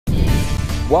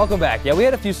Welcome back. Yeah, we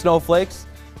had a few snowflakes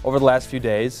over the last few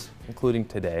days, including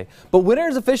today. But winter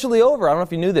is officially over. I don't know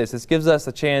if you knew this. This gives us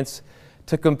a chance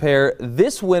to compare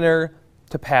this winter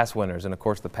to past winters. And of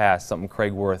course, the past, something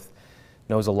Craig Wirth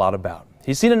knows a lot about.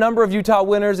 He's seen a number of Utah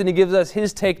winters, and he gives us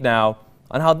his take now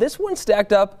on how this one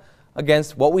stacked up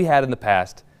against what we had in the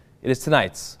past. It is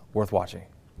tonight's Worth Watching.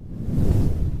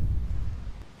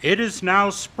 It is now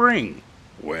spring.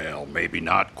 Well, maybe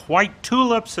not quite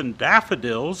tulips and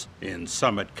daffodils in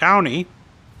Summit County.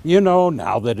 You know,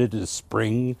 now that it is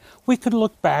spring, we could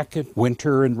look back at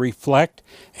winter and reflect.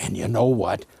 And you know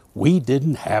what? We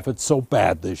didn't have it so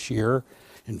bad this year.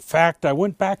 In fact, I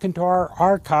went back into our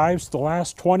archives the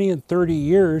last 20 and 30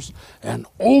 years, and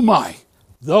oh my,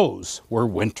 those were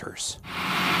winters.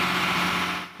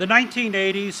 The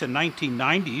 1980s and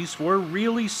 1990s were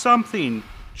really something,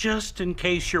 just in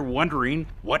case you're wondering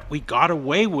what we got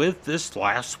away with this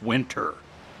last winter.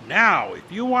 Now, if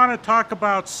you want to talk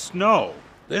about snow,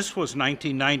 this was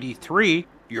 1993,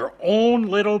 your own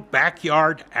little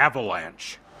backyard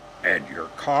avalanche. And your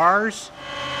cars?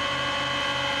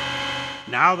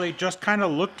 Now they just kind of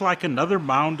looked like another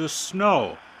mound of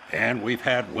snow. And we've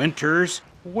had winters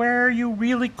where you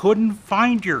really couldn't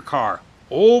find your car.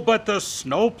 Oh, but the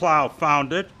snowplow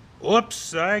found it.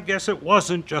 Oops, I guess it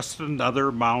wasn't just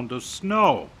another mound of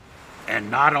snow. And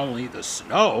not only the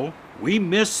snow, we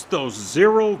missed those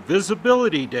zero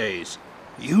visibility days.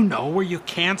 You know, where you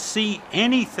can't see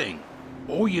anything.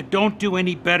 Oh, you don't do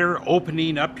any better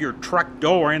opening up your truck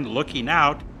door and looking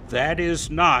out. That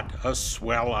is not a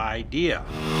swell idea.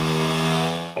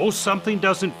 Oh, something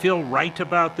doesn't feel right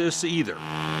about this either.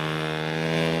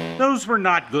 Those were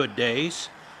not good days.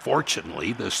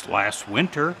 Fortunately, this last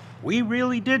winter, we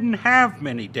really didn't have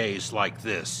many days like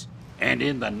this. And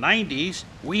in the 90s,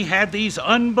 we had these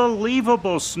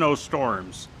unbelievable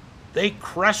snowstorms. They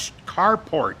crushed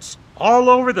carports all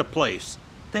over the place.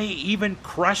 They even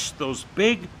crushed those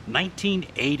big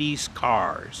 1980s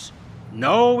cars.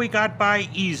 No, we got by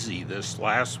easy this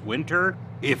last winter.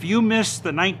 If you missed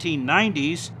the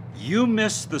 1990s, you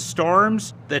missed the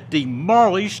storms that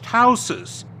demolished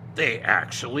houses. They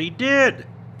actually did.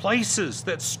 Places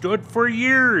that stood for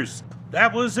years.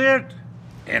 That was it.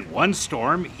 And one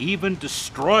storm even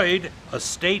destroyed a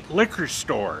state liquor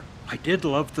store. I did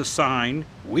love the sign,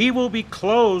 "We will be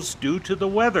closed due to the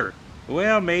weather."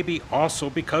 Well, maybe also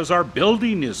because our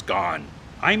building is gone.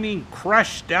 I mean,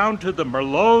 crushed down to the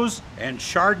Merlots and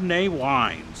Chardonnay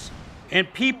wines.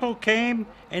 And people came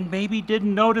and maybe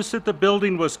didn't notice that the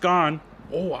building was gone.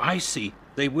 Oh, I see.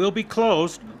 They will be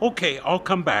closed. Okay, I'll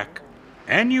come back.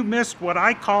 And you missed what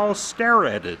I call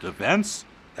stare-at-it events.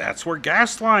 That's where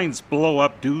gas lines blow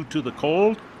up due to the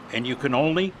cold, and you can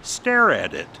only stare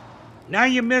at it. Now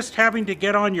you missed having to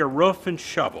get on your roof and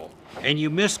shovel, and you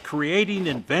missed creating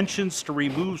inventions to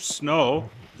remove snow.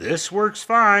 This works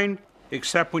fine,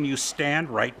 except when you stand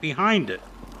right behind it.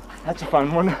 That's a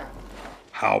fun one.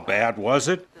 How bad was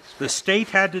it? The state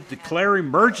had to declare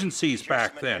emergencies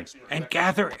back then and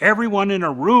gather everyone in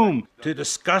a room to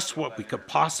discuss what we could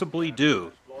possibly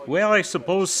do. Well, I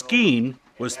suppose skiing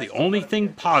was the only thing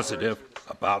positive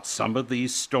about some of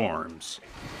these storms.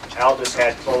 Aldous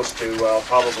had close to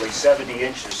probably 70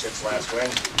 inches since last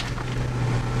Wednesday.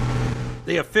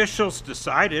 The officials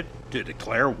decided to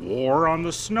declare war on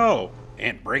the snow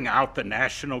and bring out the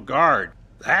National Guard.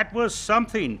 That was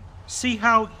something. See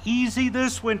how easy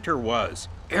this winter was.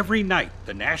 Every night,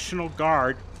 the National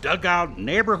Guard dug out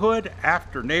neighborhood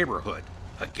after neighborhood.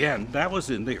 Again, that was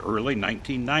in the early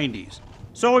 1990s.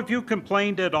 So if you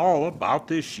complained at all about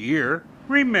this year,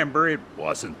 remember it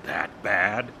wasn't that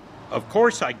bad. Of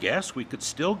course, I guess we could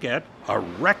still get a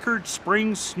record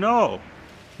spring snow.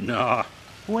 Nah,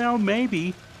 well,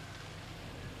 maybe.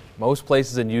 Most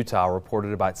places in Utah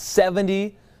reported about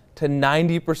 70 to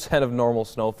 90% of normal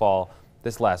snowfall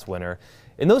this last winter.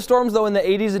 In those storms, though, in the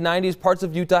 80s and 90s, parts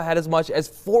of Utah had as much as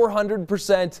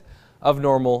 400% of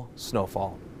normal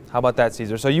snowfall. How about that,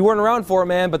 Caesar? So you weren't around for it,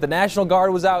 man, but the National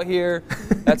Guard was out here.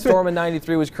 That storm in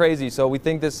 93 was crazy. So we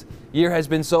think this year has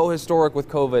been so historic with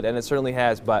COVID, and it certainly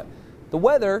has, but the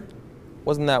weather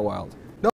wasn't that wild.